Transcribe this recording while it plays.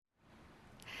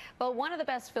Well, one of the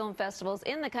best film festivals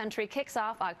in the country kicks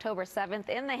off October 7th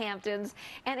in the Hamptons,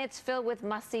 and it's filled with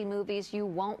must-see movies you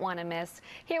won't want to miss.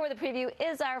 Here with a preview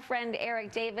is our friend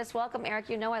Erik Davis. Welcome, Erik.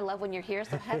 You know I love when you're here,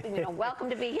 so welcome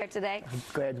to be here today. I'm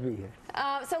glad to be here.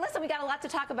 So listen, we got a lot to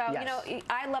talk about. Yes. You know,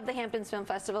 I love the Hamptons Film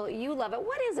Festival. You love it.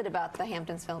 What is it about the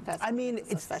Hamptons Film Festival? I mean,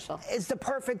 it's special. It's the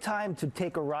perfect time to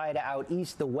take a ride out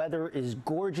east. The weather is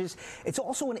gorgeous. It's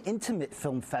also an intimate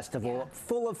film festival,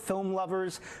 full of film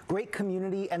lovers, great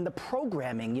community, and the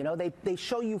programming. You know, they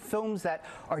show you films that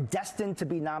are destined to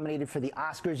be nominated for the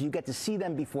Oscars. You get to see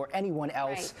them before anyone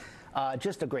else. Right.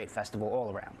 Just a great festival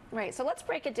all around. Right, so let's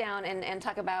break it down and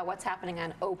talk about what's happening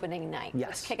on opening night. Yes.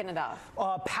 What's kicking it off?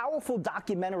 A powerful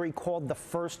documentary called The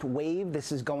First Wave.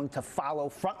 This is going to follow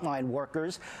frontline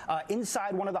workers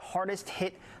inside one of the hardest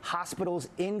hit hospitals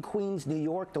in Queens, New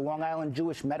York, the Long Island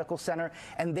Jewish Medical Center,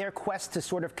 and their quest to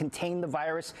sort of contain the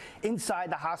virus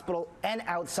inside the hospital and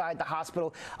outside the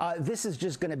hospital. This is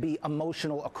just going to be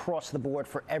emotional across the board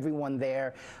for everyone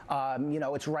there. You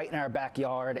know, it's right in our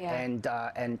backyard, and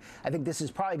I think this is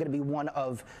probably going to be one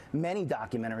of many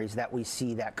documentaries that we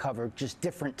see that cover just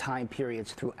different time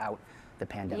periods throughout the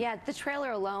pandemic. Yeah, the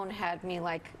trailer alone had me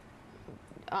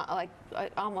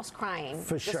almost crying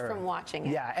for just sure from watching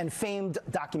it. Yeah, and famed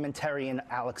documentarian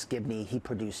Alex Gibney, he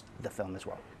produced the film as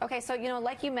well. Okay, so you know,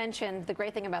 like you mentioned, the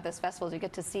great thing about this festival is you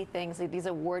get to see things, these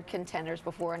award contenders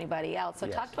before anybody else. So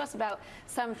talk to us about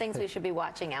some things we should be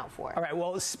watching out for. All right,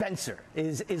 well, Spencer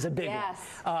is a big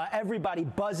one. Everybody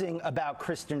buzzing about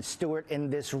Kristen Stewart in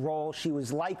this role. She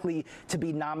was likely to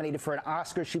be nominated for an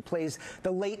Oscar. She plays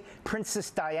the late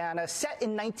Princess Diana, set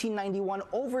in 1991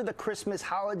 over the Christmas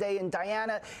holiday, and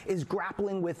Diana is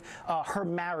grappling with her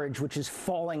marriage, which is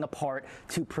falling apart,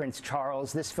 to Prince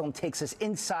Charles. This film takes us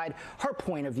inside her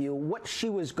point of view, what she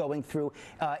was going through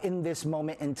in this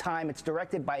moment in time. It's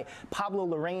directed by Pablo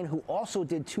Larraín, who also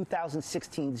did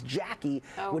 2016's Jackie,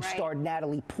 which starred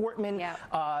Natalie Portman.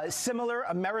 Similar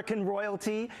American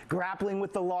royalty, grappling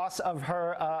with the loss of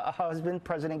her husband,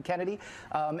 President Kennedy.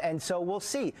 And so we'll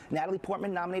see. Natalie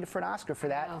Portman nominated for an Oscar for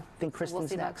that. I think Kristen's we'll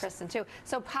see next. About Kristen, too.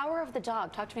 So Power of the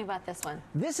Dog. Talk to me about this one.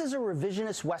 This is a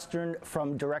revisionist Western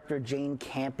from director Jane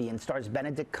Campion. Stars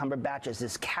Benedict Cumberbatch as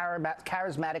this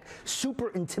charismatic, super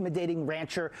intimidating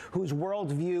rancher whose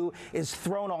worldview is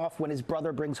thrown off when his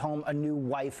brother brings home a new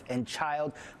wife and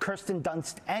child. Kirsten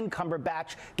Dunst and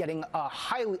Cumberbatch getting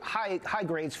high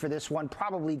grades for this one,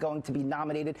 probably going to be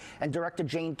nominated. And director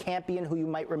Jane Campion, who you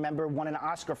might remember won an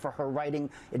Oscar for her writing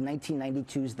in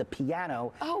 1992's The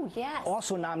Piano. Oh, yes.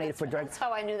 Also nominated for director. That's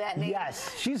how I knew that name.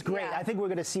 Yes, she's great. I think we're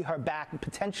going to see her back,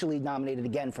 potentially nominated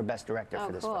again for Best Director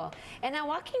for this film. And now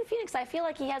Joaquin Phoenix, I feel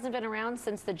like he hasn't been around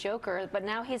since The Joker, but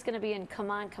now he's going to be in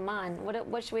Come On, Come On.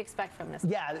 What should we expect from this?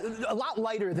 Yeah, a lot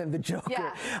lighter than The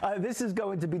Joker. This is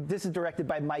directed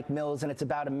by Mike Mills, and it's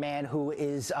about a man who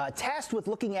is tasked with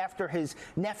looking after his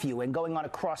nephew and going on a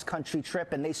cross-country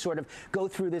trip, and they sort of go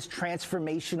through this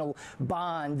transformational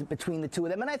bond between the two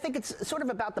of them. And I think it's sort of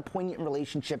about the poignant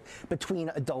relationship between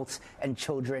adults and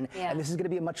children. And this is going to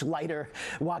be a much lighter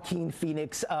Joaquin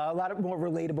Phoenix, a lot more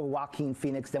relatable Joaquin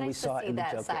Phoenix than we saw in The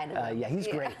Joker. Yeah, he's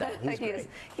great, though. He's great.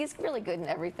 He's really good in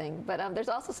everything. But there's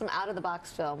also some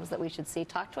out-of-the-box films that we should see.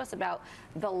 Talk to us about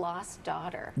The Lost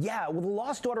Daughter. Yeah, well, The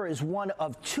Lost Daughter is one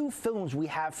of two films we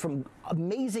have from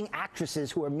amazing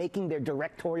actresses who are making their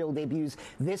directorial debuts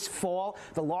this fall.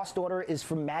 The Lost Daughter is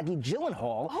from Maggie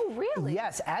Gyllenhaal. Oh, really?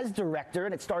 Yes, as director,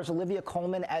 and it stars Olivia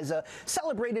Colman as a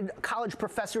celebrated college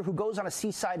professor who goes on a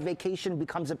seaside vacation,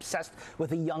 becomes obsessed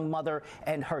with a young mother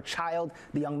and her child.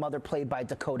 The young mother played by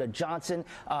Dakota Johnson.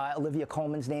 Olivia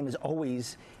Colman's name is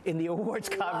always in the awards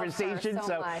conversation,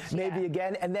 so maybe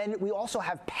again. And then we also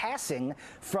have Passing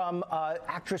from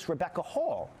actress Rebecca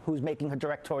Hall, who's making her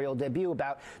directorial debut,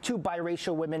 about two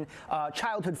biracial women,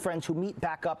 childhood friends who meet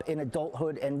back up in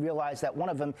adulthood and realize that one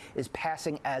of them is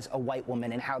passing as a white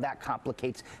woman, and how that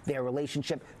complicates their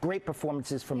relationship. Great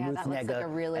performances from Ruth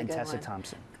Negga and Tessa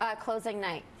Thompson. Closing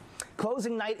night.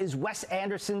 Closing night is Wes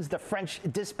Anderson's The French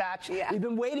Dispatch. We've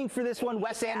been waiting for this one.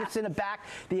 Wes Anderson back,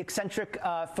 the eccentric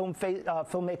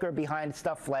filmmaker behind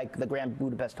stuff like The Grand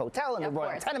Budapest Hotel and The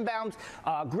Royal Tenenbaums.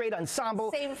 Great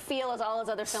ensemble. Same feel as all his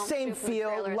other films. Same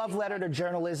feel. Love letter to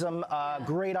journalism.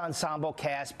 Great ensemble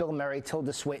cast. Bill Murray,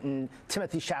 Tilda Swinton,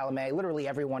 Timothy Chalamet. Literally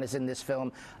everyone is in this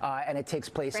film, and it takes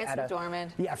place Frances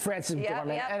McDormand. Frances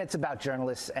McDormand, and it's about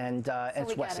journalists, and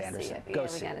it's Wes Anderson. Go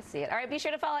see it. We gotta see it. All right, be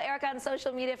sure to follow Erik on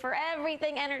social media for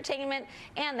everything entertainment.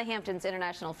 And the Hamptons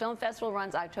International Film Festival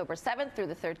runs October 7th through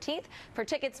the 13th. For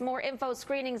tickets, more info,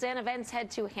 screenings, and events,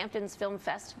 head to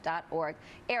hamptonsfilmfest.org.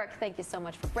 Erik, thank you so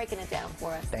much for breaking it down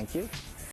for us. Thank you.